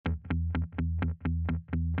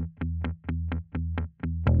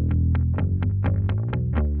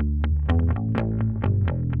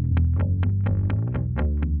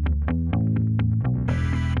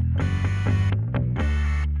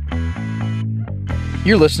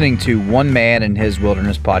You're listening to One Man in His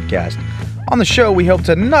Wilderness podcast. On the show, we hope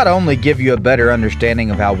to not only give you a better understanding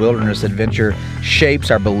of how wilderness adventure shapes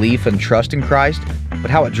our belief and trust in Christ, but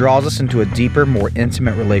how it draws us into a deeper, more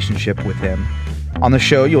intimate relationship with Him. On the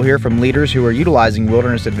show, you'll hear from leaders who are utilizing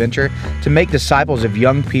wilderness adventure to make disciples of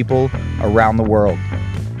young people around the world.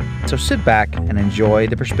 So sit back and enjoy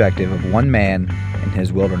the perspective of one man in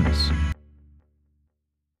his wilderness.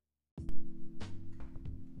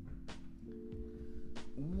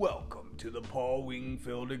 Welcome to the Paul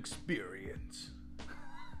Wingfield Experience.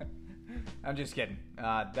 I'm just kidding.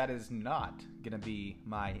 That is not going to be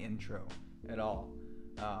my intro at all.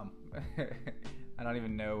 I don't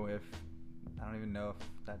even know if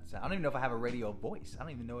that's. I don't even know if I have a radio voice. I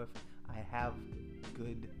don't even know if I have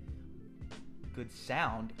good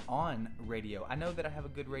sound on radio. I know that I have a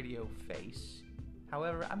good radio face.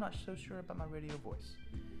 However, I'm not so sure about my radio voice.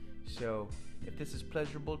 So, if this is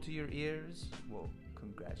pleasurable to your ears, well,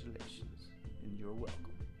 congratulations, and you're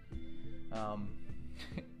welcome.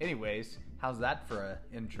 Anyways, how's that for an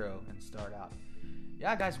intro and start out?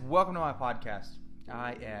 Yeah, guys, welcome to my podcast.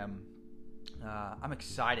 I'm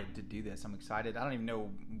excited to do this. I'm excited. I don't even know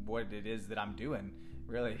what it is that I'm doing,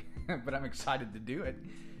 really, but I'm excited to do it.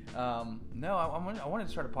 I wanted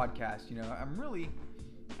to start a podcast. You know,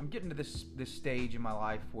 I'm getting to this stage in my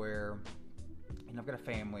life where, you know, I've got a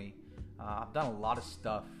family. I've done a lot of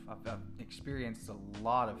stuff. I've experienced a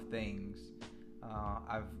lot of things.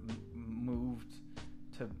 I've moved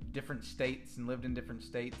to different states and lived in different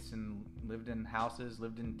states and lived in houses,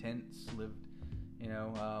 lived in tents,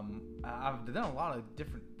 I've done a lot of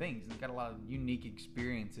different things and got a lot of unique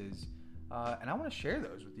experiences. And I want to share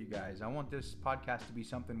those with you guys. I want this podcast to be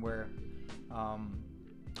something where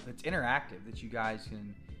it's interactive, that you guys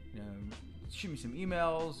can, shoot me some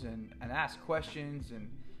emails and ask questions, and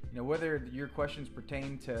whether your questions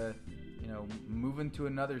pertain to moving to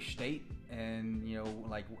another state, and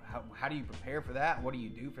like how do you prepare for that, what do you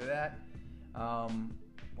do for that,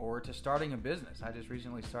 or to starting a business. I just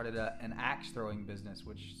recently started an axe throwing business,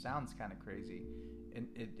 which sounds kind of crazy.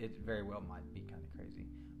 It very well might be kind of crazy,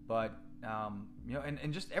 but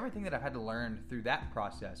and just everything that I've had to learn through that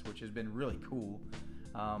process, which has been really cool,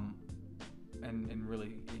 and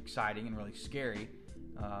really exciting and really scary.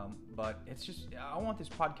 But it's just, I want this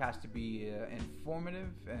podcast to be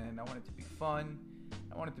informative, and I want it to be fun.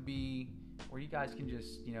 I want it to be where you guys can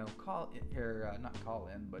just, call in, or not call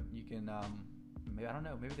in, but you can, maybe, I don't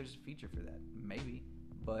know, maybe there's a feature for that, maybe.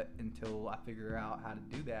 But until I figure out how to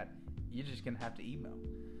do that, you're just gonna have to email.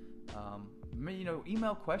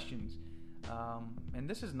 Email questions. And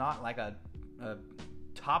this is not like a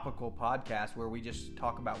topical podcast where we just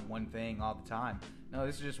talk about one thing all the time. No,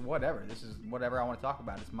 this is just whatever. This is whatever I want to talk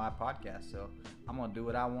about. It's my podcast, so I'm going to do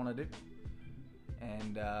what I want to do.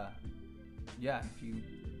 And, if you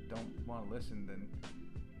don't want to listen, then,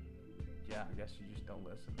 I guess you just don't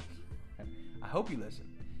listen. I hope you listen,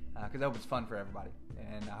 because I hope it's fun for everybody.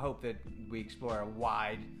 And I hope that we explore a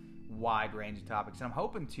wide range of topics. And I'm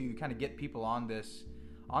hoping to kind of get people on this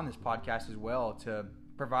podcast as well to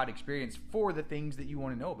provide experience for the things that you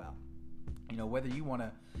want to know about. Whether you want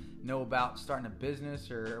to know about starting a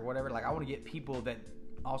business or whatever, like I want to get people that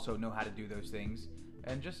also know how to do those things,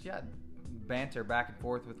 and just banter back and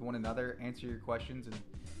forth with one another, answer your questions,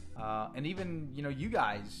 and even you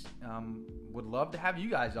guys, would love to have you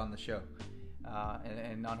guys on the show,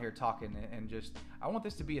 and on here talking, and just I want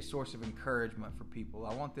this to be a source of encouragement for people.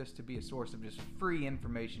 I want this to be a source of just free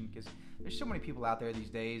information, because there's so many people out there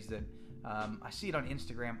these days that I see it on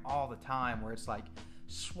Instagram all the time, where it's like,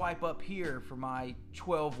 swipe up here for my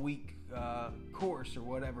 12-week course or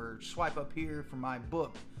whatever. Swipe up here for my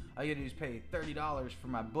book. All you gotta do is pay $30 for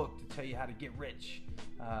my book to tell you how to get rich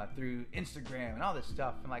through Instagram and all this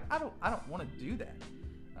stuff. And like, I don't want to do that.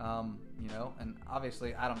 And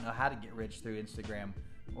obviously I don't know how to get rich through Instagram,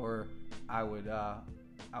 or I would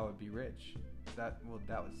be rich. That was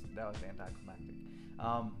anticlimactic.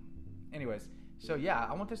 Anyways, so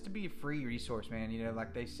I want this to be a free resource, man.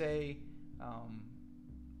 Like they say,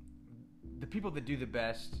 the people that do the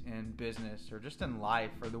best in business or just in life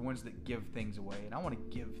are the ones that give things away, and I want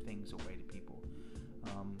to give things away to people.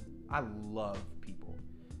 I love people.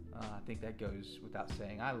 I think that goes without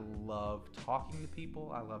saying. I love talking to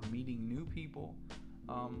people. I love meeting new people,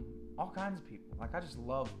 all kinds of people. Like, I just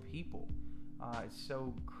love people. It's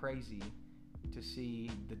so crazy to see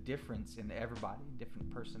the difference in everybody, different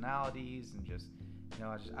personalities, and just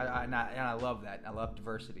I love that. I love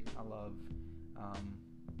diversity.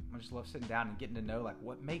 I just love sitting down and getting to know like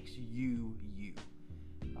what makes you you.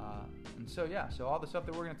 And so all the stuff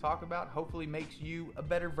that we're going to talk about hopefully makes you a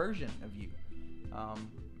better version of you.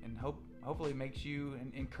 And hopefully makes you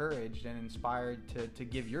encouraged and inspired to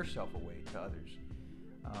give yourself away to others.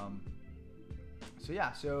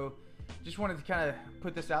 So just wanted to kind of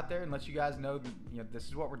put this out there and let you guys know that, this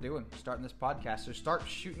is what we're doing, starting this podcast. So start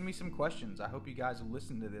shooting me some questions. I hope you guys will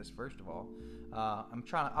listen to this, first of all. I'll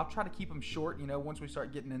try to keep them short, once we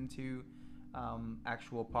start getting into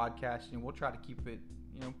actual podcasting. We'll try to keep it,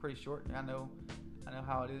 pretty short. I know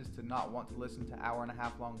how it is to not want to listen to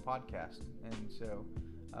hour-and-a-half long podcasts. And so,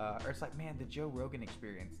 or it's like, man, the Joe Rogan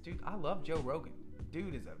Experience. Dude, I love Joe Rogan.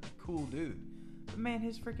 Dude is a cool dude. But man,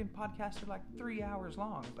 his freaking podcasts are like 3 hours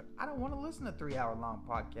long. It's like, I don't want to listen to 3 hour long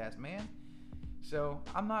podcasts, man. So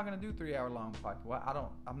I'm not going to do 3 hour long podcasts.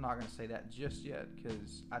 Well, I'm not going to say that just yet,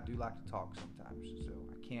 because I do like to talk sometimes. So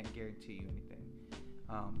I can't guarantee you anything.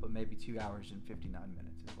 But maybe 2 hours and 59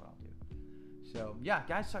 minutes is what I'll do. So yeah,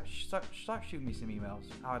 guys, start shooting me some emails.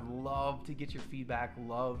 I would love to get your feedback.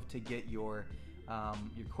 Love to get your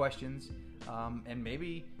questions. And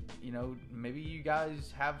maybe you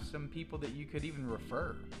guys have some people that you could even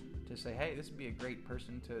refer to say, hey, this would be a great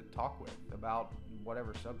person to talk with about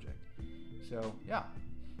whatever subject. So yeah,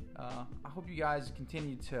 I hope you guys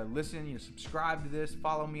continue to listen, subscribe to this,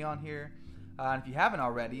 follow me on here. And if you haven't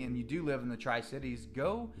already and you do live in the Tri-Cities,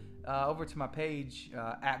 go over to my page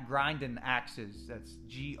at Grindin Axes. That's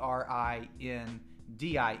GRINDIN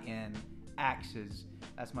Axes.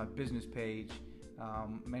 That's my business page.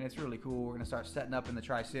 Man, it's really cool. We're going to start setting up in the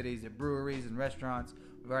Tri-Cities at breweries and restaurants.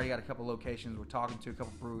 We've already got a couple locations we're talking to, a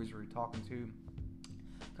couple breweries we're talking to,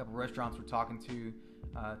 a couple restaurants we're talking to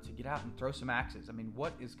get out and throw some axes. I mean,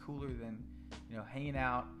 what is cooler than, hanging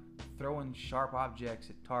out, throwing sharp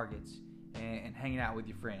objects at targets, and hanging out with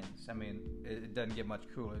your friends? I mean, it doesn't get much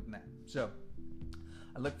cooler than that. So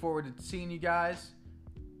I look forward to seeing you guys.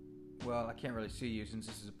 Well, I can't really see you since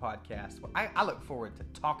this is a podcast. But I look forward to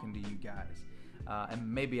talking to you guys.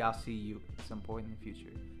 And maybe I'll see you at some point in the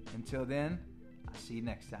future. Until then, I'll see you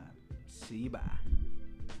next time. See you, bye.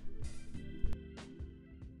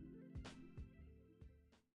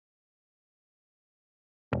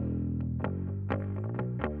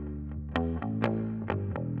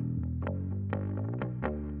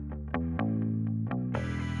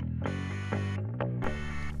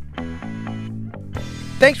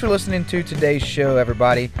 Thanks for listening to today's show,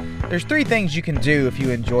 everybody. There's 3 things you can do if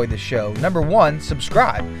you enjoyed the show. Number 1,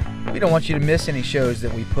 subscribe. We don't want you to miss any shows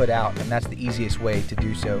that we put out, and that's the easiest way to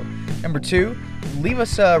do so. Number 2, leave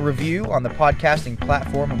us a review on the podcasting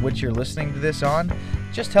platform in which you're listening to this on.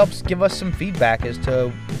 Just helps give us some feedback as to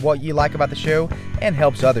what you like about the show and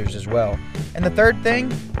helps others as well. And the third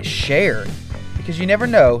thing is share, because you never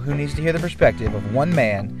know who needs to hear the perspective of one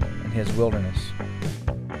man in his wilderness.